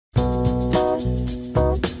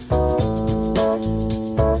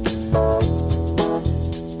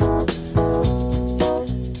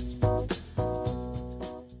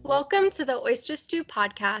to the Oyster Stew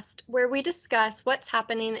podcast, where we discuss what's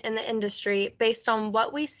happening in the industry based on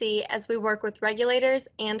what we see as we work with regulators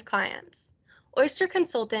and clients. Oyster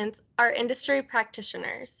consultants are industry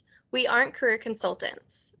practitioners. We aren't career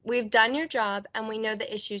consultants. We've done your job and we know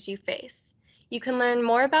the issues you face. You can learn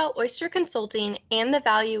more about Oyster Consulting and the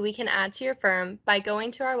value we can add to your firm by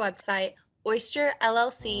going to our website,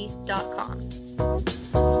 oysterllc.com.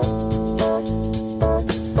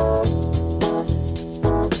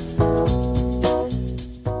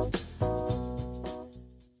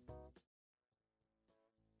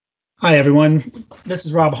 Hi, everyone. This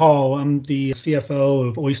is Rob Hall. I'm the CFO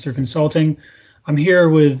of Oyster Consulting. I'm here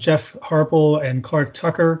with Jeff Harple and Clark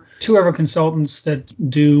Tucker, two of our consultants that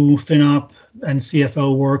do FinOp and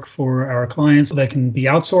CFO work for our clients. They can be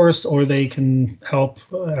outsourced or they can help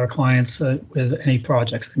our clients with any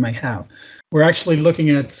projects they might have. We're actually looking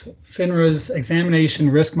at FINRA's examination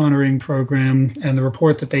risk monitoring program and the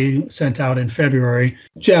report that they sent out in February.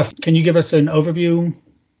 Jeff, can you give us an overview?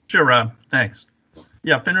 Sure, Rob. Thanks.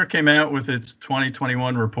 Yeah, FINRA came out with its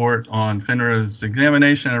 2021 report on FINRA's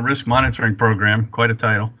examination and risk monitoring program, quite a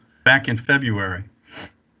title, back in February.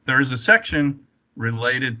 There is a section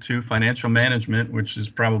related to financial management, which is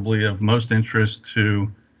probably of most interest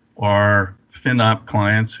to our FinOp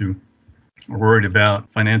clients who are worried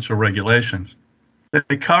about financial regulations.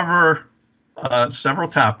 They cover several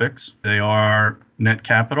topics. They are net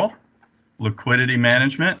capital, liquidity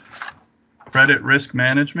management, credit risk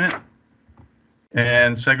management,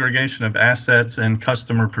 and segregation of assets and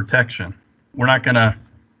customer protection. We're not going to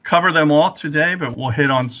cover them all today, but we'll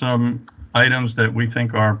hit on some items that we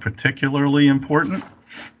think are particularly important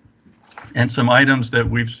and some items that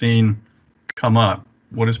we've seen come up.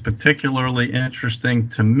 What is particularly interesting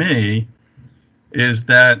to me is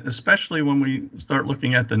that, especially when we start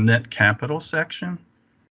looking at the net capital section,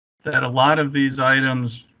 that a lot of these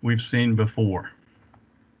items we've seen before.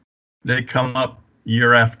 They come up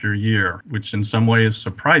year after year, which in some way is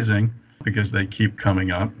surprising because they keep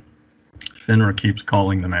coming up. FINRA keeps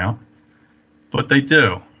calling them out, but they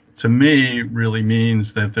do. To me, really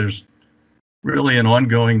means that there's really an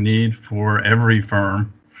ongoing need for every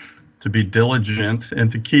firm to be diligent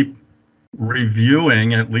and to keep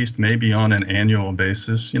reviewing, at least maybe on an annual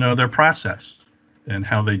basis, their process and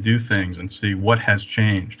how they do things and see what has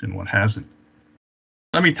changed and what hasn't.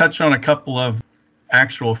 Let me touch on a couple of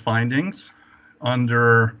actual findings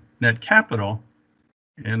under net capital,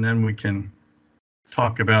 and then we can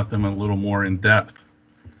talk about them a little more in depth.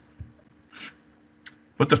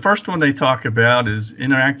 But the first one they talk about is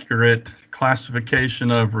inaccurate classification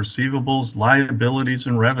of receivables, liabilities,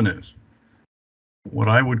 and revenues. What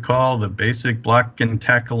I would call the basic block and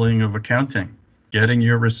tackling of accounting, getting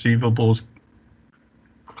your receivables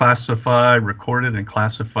classified, recorded, and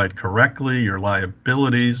classified correctly, your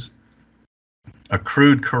liabilities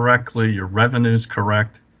accrued correctly, your revenues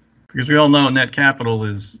correct, because we all know net capital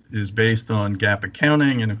is based on GAAP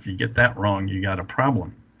accounting, and if you get that wrong, you got a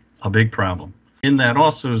problem, a big problem. In that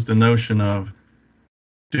also is the notion of,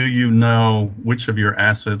 do you know which of your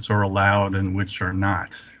assets are allowed and which are not,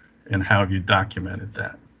 and how have you documented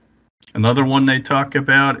that? Another one they talk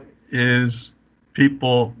about is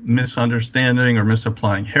people misunderstanding or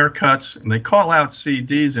misapplying haircuts, and they call out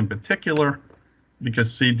CDs in particular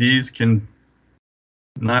because CDs can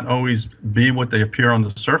not always be what they appear on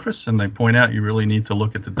the surface, and they point out you really need to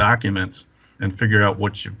look at the documents and figure out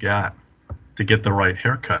what you've got to get the right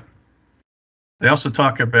haircut. They also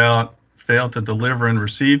talk about fail to deliver and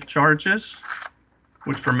receive charges,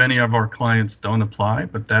 which for many of our clients don't apply,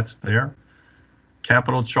 but that's there.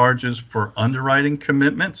 Capital charges for underwriting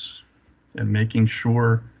commitments and making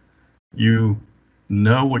sure you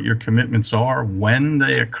know what your commitments are when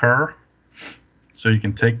they occur, so you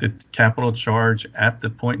can take the capital charge at the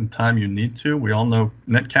point in time you need to. We all know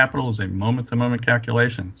net capital is a moment-to-moment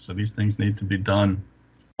calculation, so these things need to be done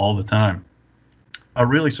all the time. A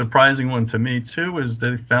really surprising one to me, too, is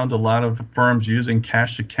they found a lot of firms using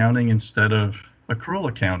cash accounting instead of accrual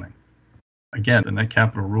accounting. Again, the net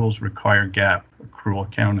capital rules require GAAP accrual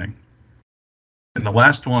accounting. And the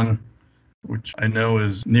last one, which I know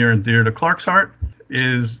is near and dear to Clark's heart,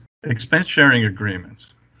 is expense sharing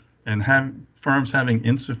agreements and firms having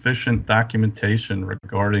insufficient documentation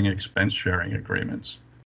regarding expense sharing agreements.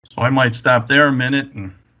 So I might stop there a minute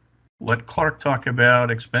and let Clark talk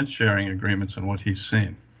about expense sharing agreements and what he's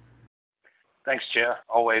seen. Thanks, Jeff.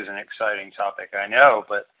 Always an exciting topic, I know,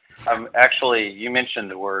 but actually, you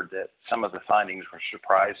mentioned the word that some of the findings were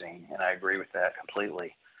surprising, and I agree with that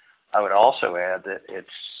completely. I would also add that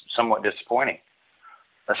it's somewhat disappointing,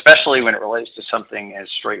 especially when it relates to something as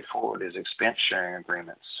straightforward as expense sharing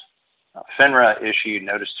agreements. FINRA issued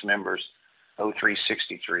notice to members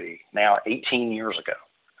 0363, now 18 years ago,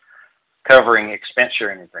 covering expense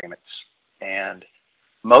sharing agreements. And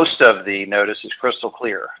most of the notice is crystal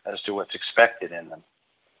clear as to what's expected in them.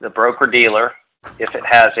 The broker-dealer, if it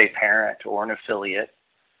has a parent or an affiliate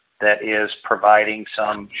that is providing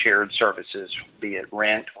some shared services, be it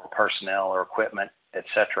rent or personnel or equipment,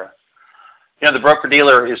 etc., the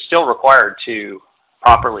broker-dealer is still required to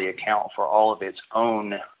properly account for all of its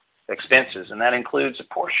own expenses, and that includes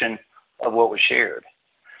a portion of what was shared.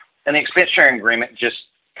 And the expense sharing agreement just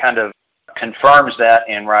kind of confirms that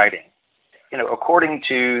in writing. According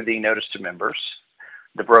to the notice to members,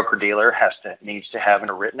 the broker-dealer needs to have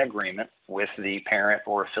a written agreement with the parent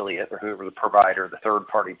or affiliate or whoever the provider, the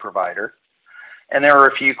third-party provider. And there are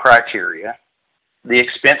a few criteria. The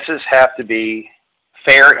expenses have to be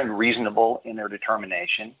fair and reasonable in their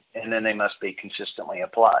determination, and then they must be consistently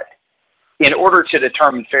applied. In order to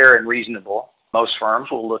determine fair and reasonable, most firms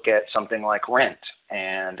will look at something like rent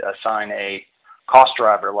and assign a cost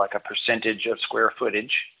driver like a percentage of square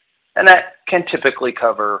footage, and that can typically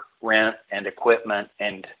cover rent and equipment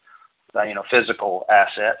and physical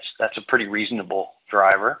assets. That's a pretty reasonable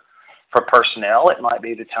driver. For personnel, it might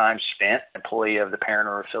be the time spent. An employee of the parent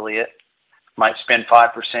or affiliate might spend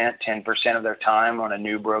 5%, 10% of their time on a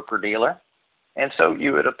new broker-dealer, and so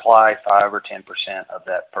you would apply 5 or 10% of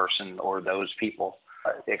that person or those people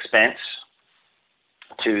expense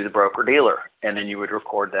to the broker-dealer, and then you would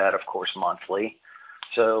record that, of course, monthly.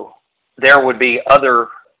 So there would be other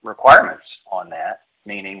requirements on that,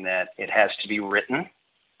 meaning that it has to be written.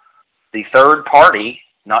 The third party,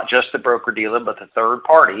 not just the broker-dealer, but the third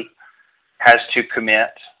party, has to commit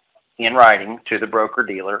in writing to the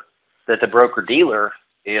broker-dealer that the broker-dealer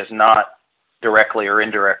is not directly or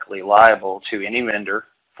indirectly liable to any vendor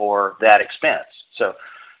for that expense. So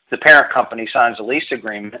the parent company signs a lease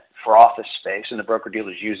agreement for office space, and the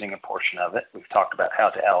broker-dealer is using a portion of it. We've talked about how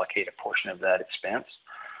to allocate a portion of that expense.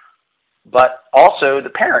 But also the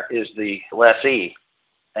parent is the lessee,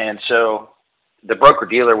 and so the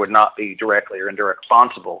broker-dealer would not be directly or indirectly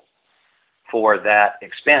responsible for that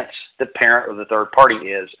expense. The parent or the third party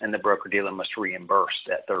is, and the broker-dealer must reimburse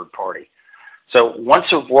that third party. So once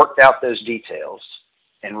we've worked out those details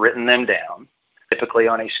and written them down, typically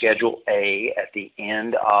on a Schedule A at the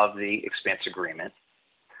end of the expense agreement,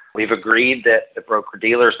 we've agreed that the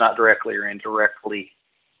broker-dealer is not directly or indirectly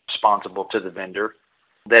responsible to the vendor,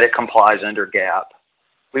 that it complies under GAAP.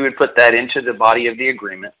 We would put that into the body of the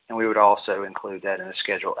agreement, and we would also include that in a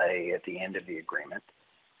Schedule A at the end of the agreement.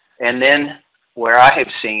 And then where I have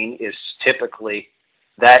seen is typically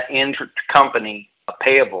that intercompany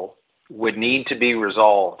payable would need to be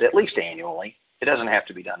resolved at least annually. It doesn't have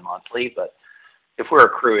to be done monthly, but if we're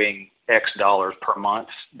accruing X dollars per month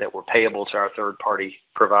that were payable to our third-party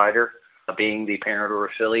provider, being the parent or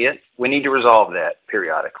affiliate, we need to resolve that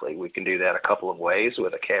periodically. We can do that a couple of ways,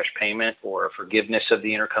 with a cash payment or a forgiveness of the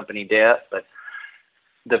intercompany debt. But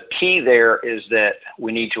the key there is that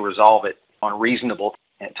we need to resolve it on a reasonable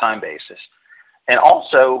time basis. And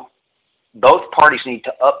also, both parties need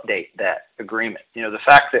to update that agreement. The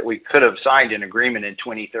fact that we could have signed an agreement in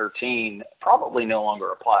 2013 probably no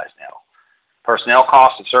longer applies now. Personnel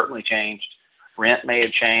costs have certainly changed. Rent may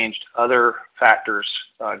have changed. Other factors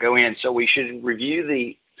go in. So we should review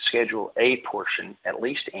the Schedule A portion at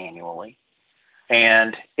least annually.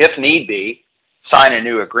 And if need be, sign a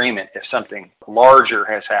new agreement if something larger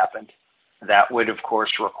has happened. That would, of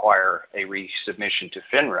course, require a resubmission to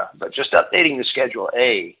FINRA. But just updating the Schedule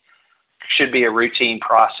A should be a routine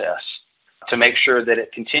process to make sure that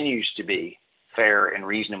it continues to be fair and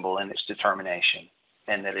reasonable in its determination,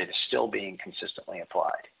 and that it is still being consistently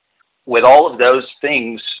applied. With all of those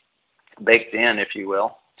things baked in, if you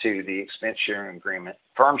will, to the expense sharing agreement,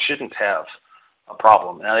 firms shouldn't have a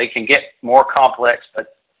problem. Now, they can get more complex,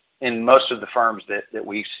 but in most of the firms that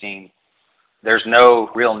we've seen, there's no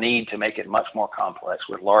real need to make it much more complex.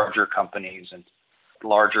 With larger companies and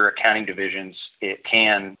larger accounting divisions, it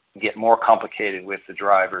can get more complicated with the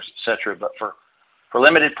drivers, et cetera. But for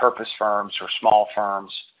limited purpose firms or small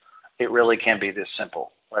firms, it really can be this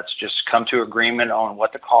simple. Let's just come to agreement on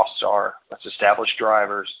what the costs are. Let's establish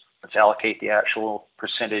drivers. Let's allocate the actual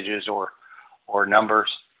percentages or numbers.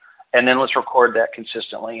 And then let's record that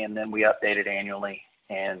consistently, and then we update it annually,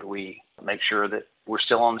 and we make sure that we're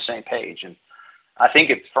still on the same page. And I think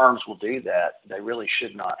if firms will do that, they really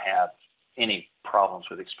should not have any problems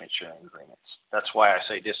with expense sharing agreements. That's why I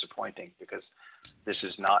say disappointing, because this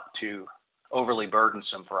is not too overly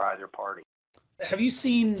burdensome for either party. Have you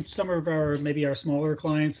seen some of our smaller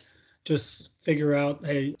clients just figure out,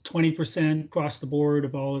 hey, 20% across the board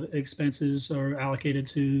of all expenses are allocated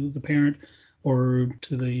to the parent or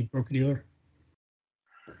to the broker-dealer?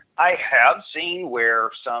 I have seen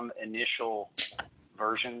where some initial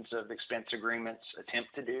versions of expense agreements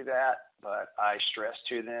attempt to do that, but I stress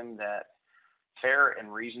to them that fair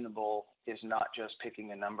and reasonable is not just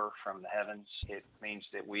picking a number from the heavens. It means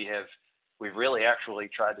that we've really actually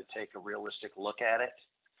tried to take a realistic look at it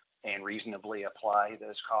and reasonably apply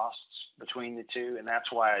those costs between the two. And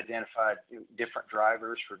that's why I identified different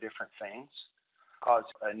drivers for different things. Because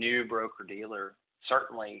a new broker dealer,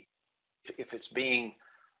 certainly if it's being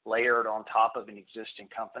layered on top of an existing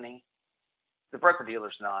company, the broker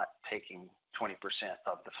dealer's not taking 20%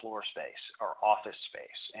 of the floor space or office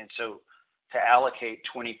space. And so to allocate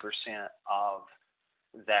 20% of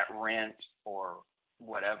that rent or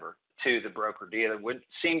whatever to the broker dealer would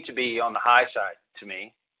seem to be on the high side to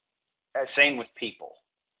me. Same with people.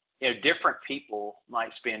 Different people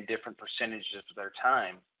might spend different percentages of their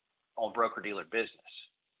time on broker dealer business.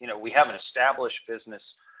 We have an established business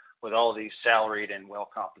with all of these salaried and well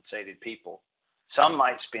compensated people. Some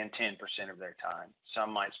might spend 10% of their time,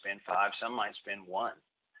 some might spend 5%, some might spend 1%.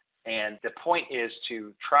 And the point is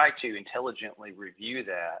to try to intelligently review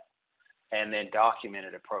that and then document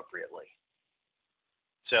it appropriately.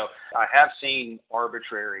 So I have seen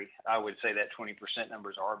arbitrary, I would say that 20%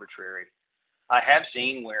 number is arbitrary. I have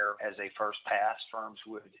seen where, as a first pass, firms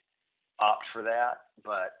would opt for that,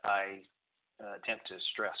 but I attempt to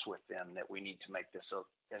stress with them that we need to make this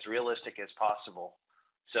as realistic as possible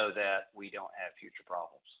so that we don't have future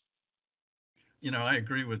problems. I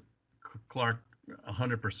agree with Clark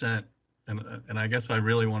 100%. And I guess I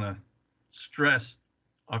really want to stress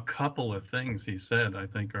a couple of things he said I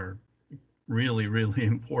think are really, really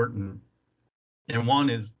important. And one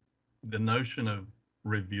is the notion of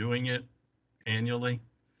reviewing it annually.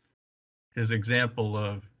 His example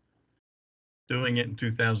of doing it in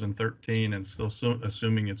 2013 and still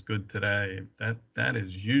assuming it's good today, that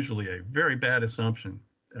is usually a very bad assumption.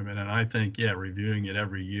 And I think, reviewing it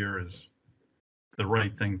every year is the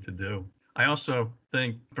right thing to do. I also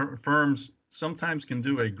think firms sometimes can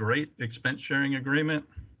do a great expense sharing agreement,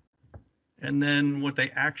 and then what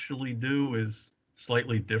they actually do is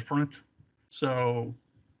slightly different. So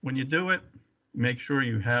when you do it, make sure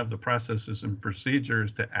you have the processes and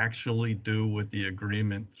procedures to actually do what the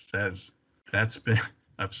agreement says.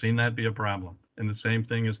 I've seen that be a problem. And the same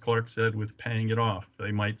thing as Clark said with paying it off.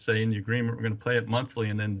 They might say in the agreement, we're going to pay it monthly,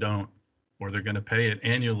 and then don't. Or they're going to pay it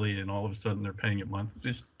annually, and all of a sudden they're paying it monthly.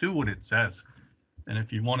 Just do what it says. And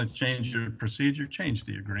if you want to change your procedure, change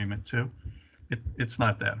the agreement too. It's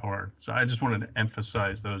not that hard. So I just wanted to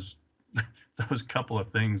emphasize those couple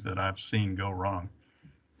of things that I've seen go wrong.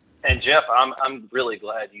 And Jeff, I'm really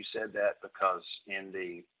glad you said that, because in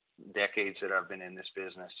the decades that I've been in this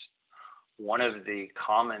business, one of the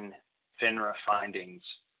common FINRA findings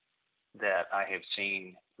that I have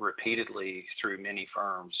seen repeatedly through many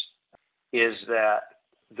firms is that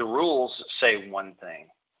the rules say one thing,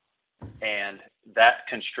 and that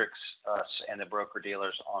constricts us and the broker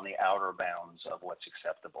dealers on the outer bounds of what's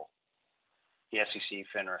acceptable. The SEC,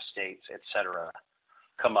 FINRA, states, etc.,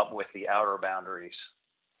 come up with the outer boundaries.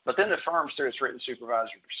 But then the firms, through its written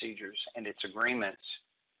supervisory procedures and its agreements,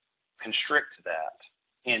 constrict that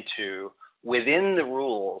into, within the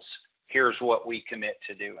rules, here's what we commit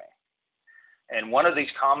to doing. And one of these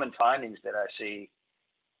common findings that I see,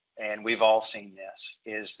 and we've all seen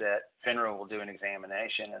this, is that FINRA will do an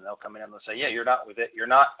examination and they'll come in and they'll say, you're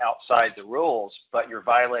not outside the rules, but you're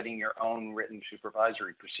violating your own written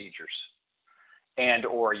supervisory procedures, and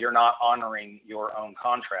or you're not honoring your own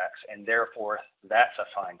contracts, and therefore that's a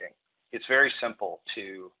finding. It's very simple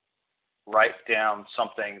to write down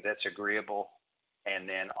something that's agreeable and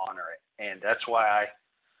then honor it. And that's why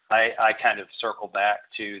I kind of circle back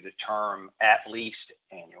to the term at least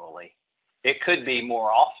annually. It could be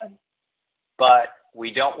more often, but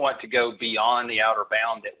we don't want to go beyond the outer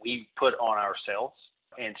bound that we put on ourselves.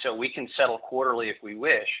 And so we can settle quarterly if we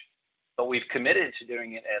wish, but we've committed to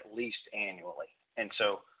doing it at least annually. And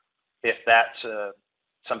so if that's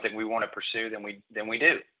something we want to pursue, then we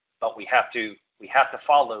do. But we have to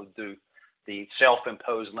follow the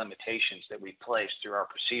self-imposed limitations that we place through our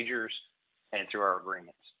procedures and through our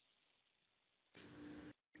agreements.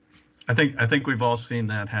 I think we've all seen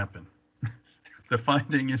that happen. The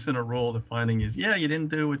finding isn't a rule. The finding is, you didn't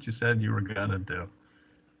do what you said you were gonna do,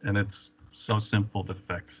 and it's so simple to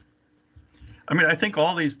fix. I think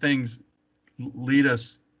all these things lead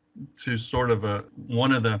us to sort of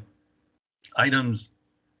one of the items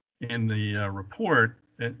in the report,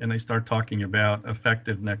 and they start talking about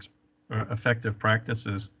effective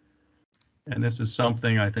practices. And this is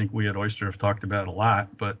something I think we at Oyster have talked about a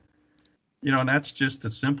lot, but that's just a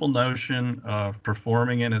simple notion of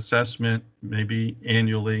performing an assessment, maybe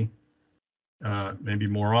annually, maybe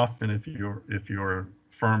more often if your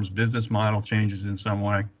firm's business model changes in some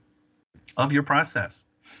way, of your process.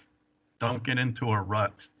 Don't get into a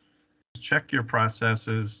rut. Check your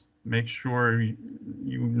processes. Make sure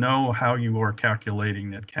you know how you are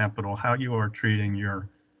calculating net capital, how you are treating your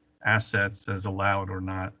assets as allowed or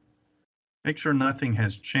not. Make sure nothing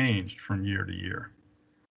has changed from year to year.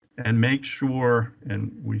 And make sure,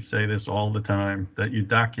 and we say this all the time, that you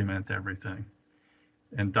document everything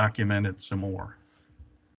and document it some more,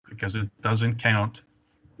 because it doesn't count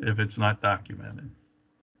if it's not documented.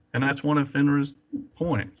 And that's one of FINRA's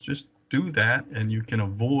points. Just do that, and you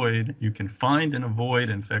can find and avoid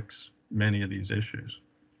and fix many of these issues.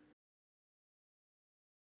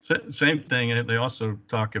 Same thing, they also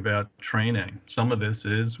talk about training. Some of this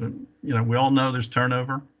is, we all know there's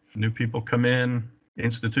turnover. New people come in,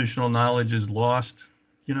 institutional knowledge is lost.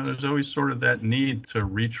 There's always sort of that need to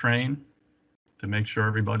retrain, to make sure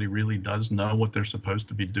everybody really does know what they're supposed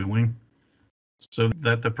to be doing, so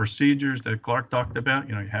that the procedures that Clark talked about,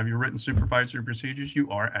 you have your written supervisory procedures, you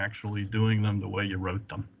are actually doing them the way you wrote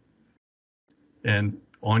them. And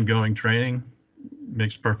ongoing training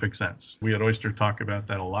makes perfect sense. We at Oyster talk about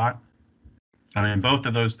that a lot. Both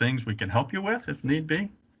of those things we can help you with if need be,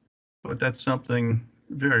 but that's something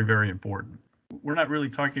very, very important. We're not really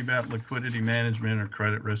talking about liquidity management or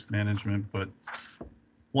credit risk management, but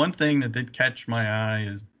one thing that did catch my eye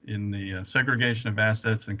is in the segregation of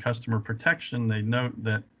assets and customer protection. They note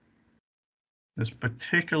that this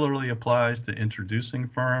particularly applies to introducing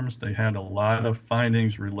firms. They had a lot of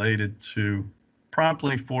findings related to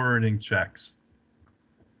promptly forwarding checks.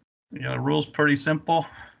 The rule's pretty simple.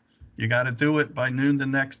 You got to do it by noon the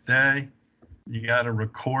next day. You got to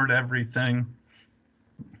record everything,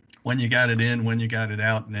 when you got it in, when you got it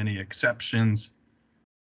out, and any exceptions.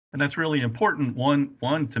 And that's really important,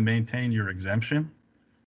 one to maintain your exemption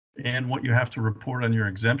and what you have to report on your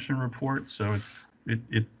exemption report. So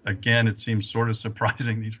it seems sort of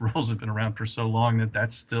surprising. These rules have been around for so long that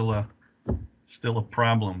that's still a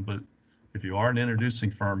problem. But if you are an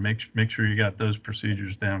introducing firm, make sure you got those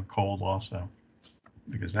procedures down cold also,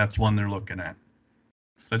 because that's one they're looking at.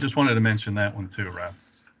 So I just wanted to mention that one too, Rob.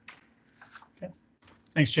 Okay.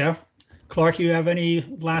 Thanks, Jeff. Clark, you have any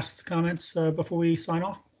last comments before we sign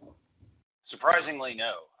off? Surprisingly,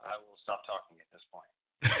 no. I will stop talking at this point.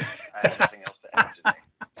 I have nothing else to add today.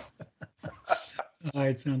 All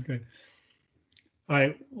right, sounds good. All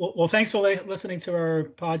right. Well, thanks for listening to our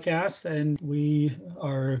podcast, and we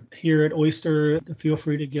are here at Oyster. Feel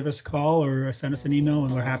free to give us a call or send us an email,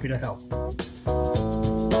 and we're happy to help.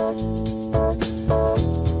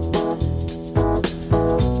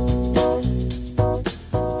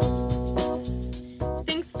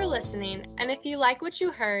 And if you like what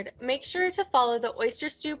you heard, make sure to follow the Oyster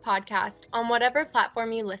Stew podcast on whatever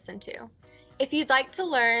platform you listen to. If you'd like to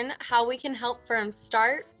learn how we can help firms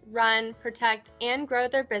start, run, protect, and grow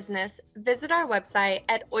their business, visit our website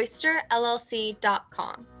at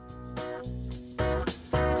oysterllc.com.